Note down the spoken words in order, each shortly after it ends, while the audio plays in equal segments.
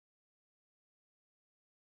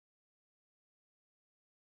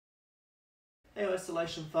Hey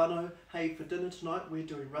Isolation whānau, hey, for dinner tonight we're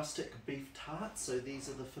doing rustic beef tarts, so these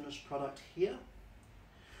are the finished product here.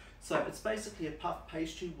 So it's basically a puff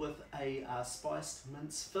pastry with a spiced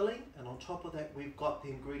mince filling, and on top of that we've got the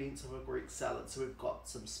ingredients of a Greek salad. So we've got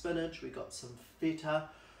some spinach, we've got some feta,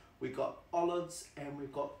 we've got olives, and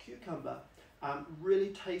we've got cucumber. Really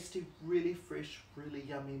tasty, really fresh, really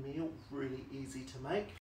yummy meal, really easy to make.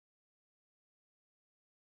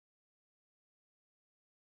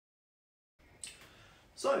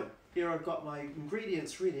 So here I've got my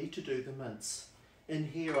ingredients ready to do the mince. In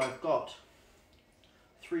here I've got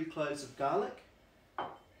 3 cloves of garlic,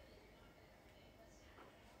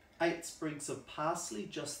 8 sprigs of parsley,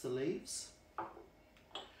 just the leaves,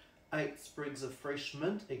 8 sprigs of fresh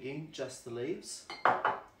mint, again just the leaves.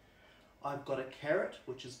 I've got a carrot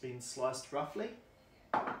which has been sliced roughly,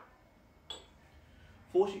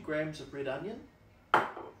 40 grams of red onion,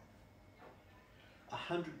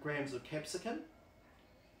 100 grams of capsicum,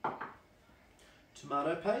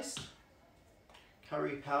 tomato paste,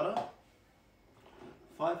 curry powder,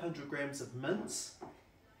 500 grams of mince,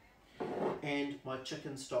 and my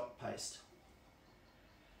chicken stock paste.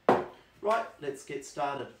 Right, let's get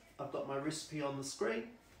started. I've got my recipe on the screen.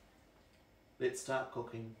 Let's start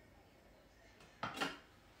cooking.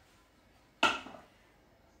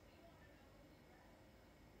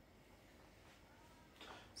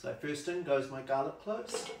 So first in goes my garlic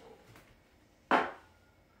cloves.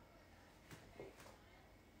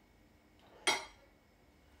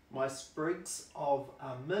 My sprigs of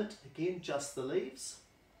mint, again just the leaves.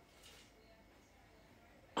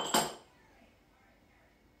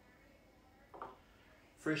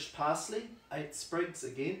 Fresh parsley, 8 sprigs,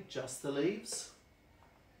 again just the leaves.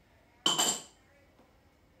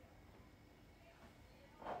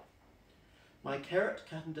 My carrot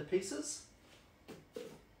cut into pieces.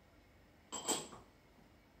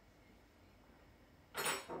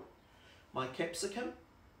 My capsicum.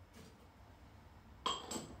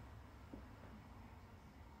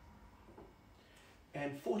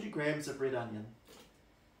 And 40 grams of red onion.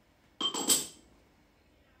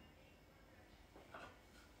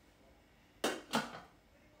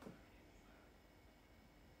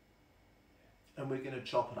 And we're going to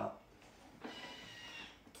chop it up.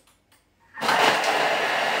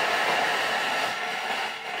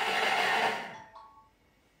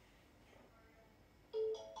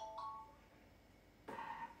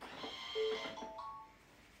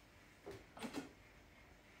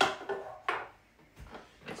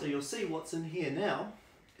 So you'll see what's in here now.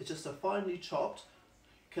 It's just a finely chopped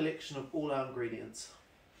collection of all our ingredients.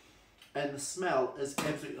 And the smell is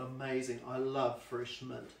absolutely amazing. I love fresh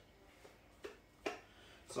mint.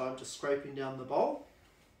 So I'm just scraping down the bowl.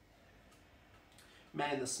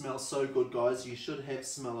 Man, the smells so good, guys. You should have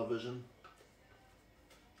smell-o-vision.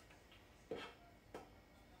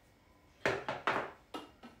 So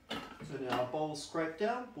now our bowl's scraped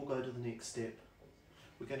down, we'll go to the next step.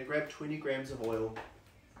 We're going to grab 20 grams of oil.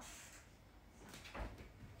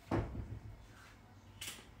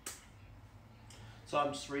 So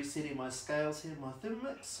I'm just resetting my scales here in my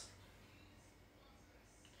Thermomix.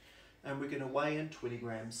 And we're going to weigh in 20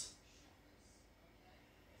 grams.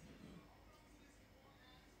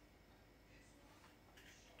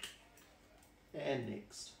 And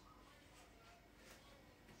next.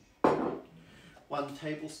 1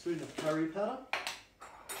 tablespoon of curry powder.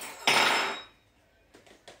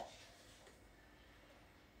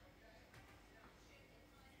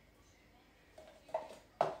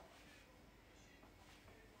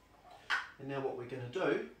 And now what we're going to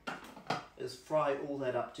do is fry all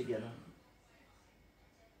that up together.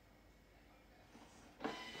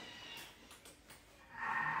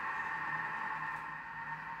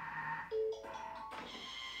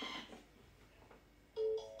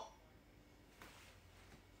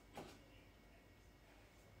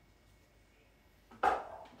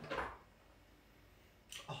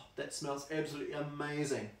 Oh, that smells absolutely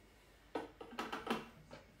amazing.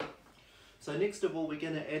 So next of all, we're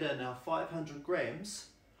going to add in our 500 grams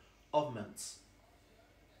of mince.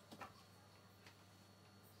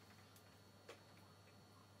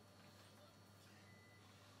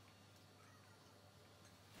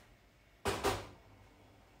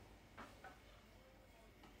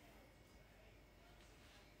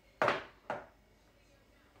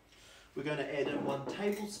 We're going to add in 1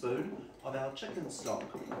 tablespoon of our chicken stock.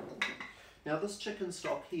 Now this chicken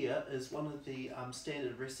stock here is one of the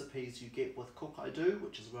standard recipes you get with Cook I Do,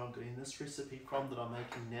 which is where I'm getting this recipe from that I'm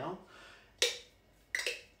making now.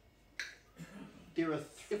 There are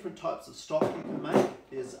different types of stock you can make.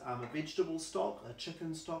 There's a vegetable stock, a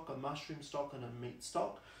chicken stock, a mushroom stock and a meat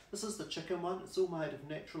stock. This is the chicken one. It's all made of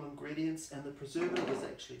natural ingredients and the preservative is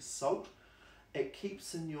actually salt. It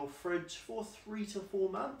keeps in your fridge for 3 to 4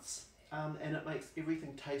 months and it makes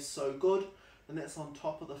everything taste so good, and that's on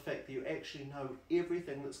top of the fact that you actually know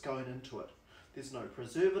everything that's going into it. There's no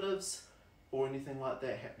preservatives or anything like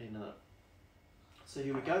that happening in it. So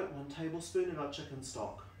here we go, 1 tablespoon of our chicken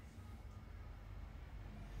stock.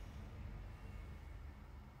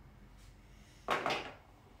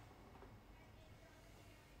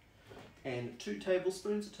 And 2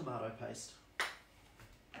 tablespoons of tomato paste.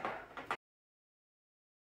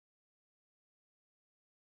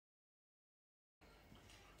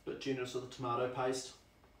 Bit generous with the tomato paste.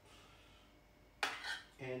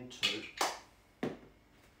 And 2.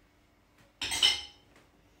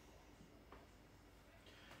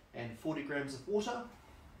 And 40 grams of water.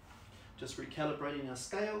 Just recalibrating our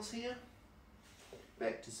scales here.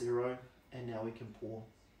 Back to 0, and now we can pour.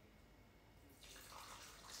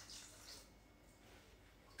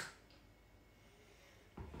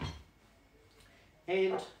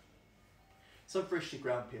 And some freshly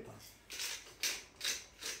ground pepper.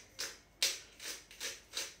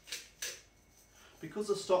 Because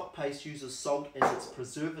the stock paste uses salt as its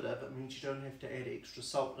preservative, it means you don't have to add extra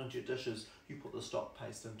salt into your dishes you put the stock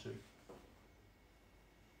paste into.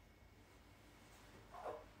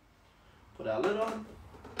 Put our lid on.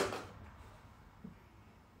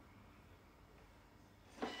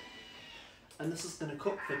 And this is going to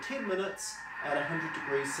cook for 10 minutes at 100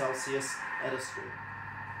 degrees Celsius at a stir.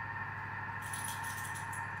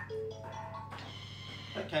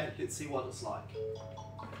 Okay, let's see what it's like.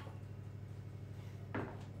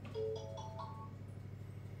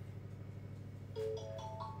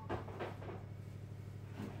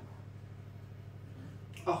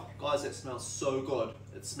 Oh guys, that smells so good.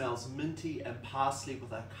 It smells minty and parsley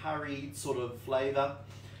with a curry sort of flavour,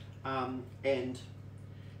 and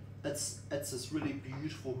it's this really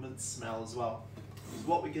beautiful mint smell as well. So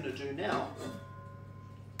what we're going to do now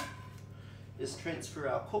is transfer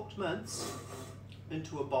our cooked mince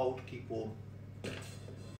into a bowl to keep warm.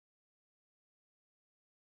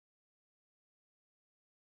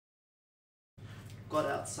 Got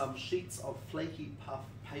out some sheets of flaky puff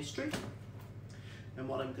pastry, and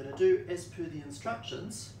what I'm going to do, as per the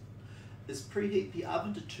instructions, is preheat the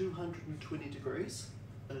oven to 220 degrees.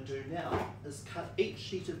 What I'm going to do now is cut each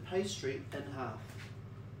sheet of pastry in half,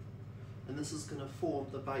 and this is going to form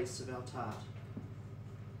the base of our tart.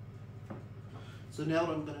 So now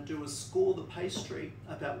what I'm going to do is score the pastry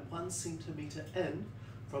about 1 centimetre in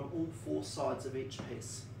from all 4 sides of each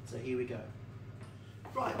piece. So here we go.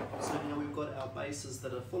 Right, so now we've got our bases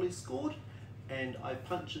that are fully scored, and I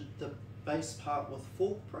punctured the base part with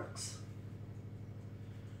fork pricks.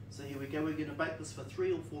 So here we go, we're going to bake this for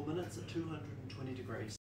 3 or 4 minutes at 220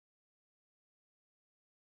 degrees.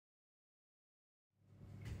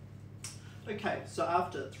 Okay, so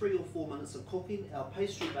after 3 or 4 minutes of cooking, our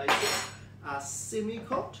pastry bases are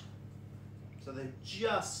semi-cooked, so they're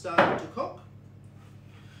just starting to cook.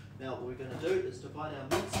 Now what we're going to do is divide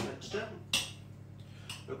our mixed mixture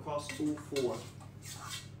across all 4.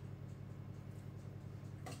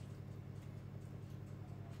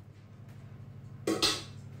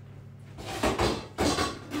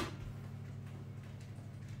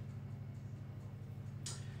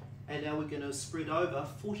 And now we're going to spread over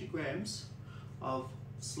 40 grams of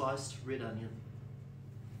sliced red onion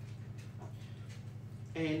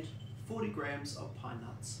and 40 grams of pine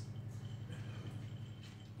nuts.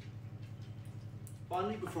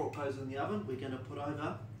 Finally, before it goes in the oven, we're going to put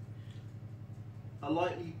over a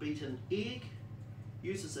lightly beaten egg.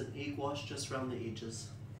 Use as an egg wash just around the edges.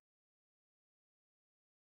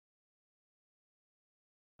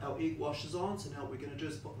 Our egg wash is on, so now what we're going to do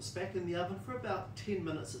is put this back in the oven for about 10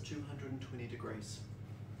 minutes at 220 degrees.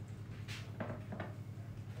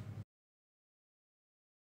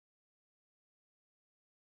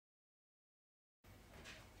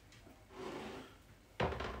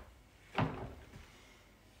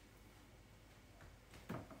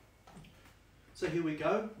 So here we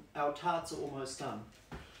go, our tarts are almost done.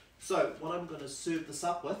 So what I'm going to serve this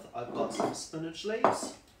up with, I've got some spinach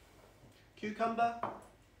leaves, cucumber,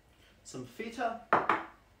 some feta,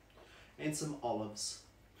 and some olives.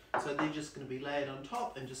 So they're just going to be laid on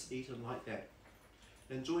top and just eaten like that.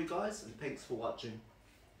 Enjoy guys, and thanks for watching.